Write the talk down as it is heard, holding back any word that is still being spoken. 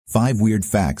5 weird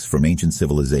facts from ancient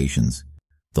civilizations.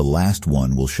 The last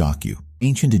one will shock you.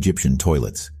 Ancient Egyptian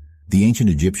toilets. The ancient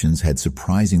Egyptians had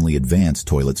surprisingly advanced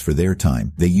toilets for their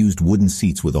time. They used wooden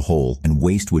seats with a hole, and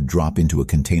waste would drop into a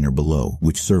container below,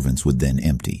 which servants would then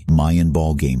empty. Mayan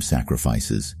ball game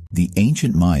sacrifices. The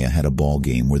ancient Maya had a ball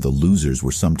game where the losers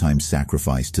were sometimes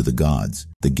sacrificed to the gods.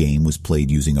 The game was played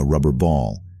using a rubber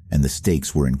ball, and the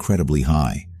stakes were incredibly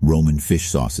high. Roman fish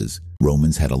sauces.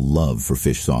 Romans had a love for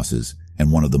fish sauces,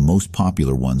 and one of the most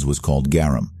popular ones was called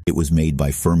garum. It was made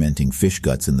by fermenting fish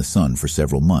guts in the sun for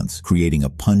several months, creating a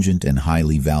pungent and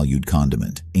highly valued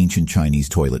condiment. Ancient Chinese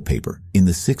toilet paper. In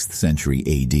the 6th century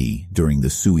AD, during the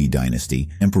Sui dynasty,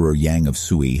 Emperor Yang of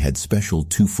Sui had special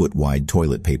 2-foot-wide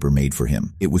toilet paper made for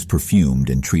him. It was perfumed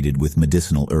and treated with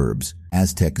medicinal herbs.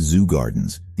 Aztec zoo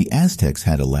gardens. The Aztecs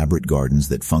had elaborate gardens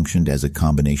that functioned as a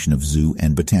combination of zoo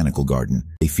and botanical garden.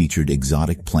 They featured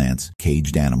exotic plants,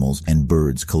 caged animals, and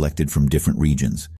birds collected from different regions.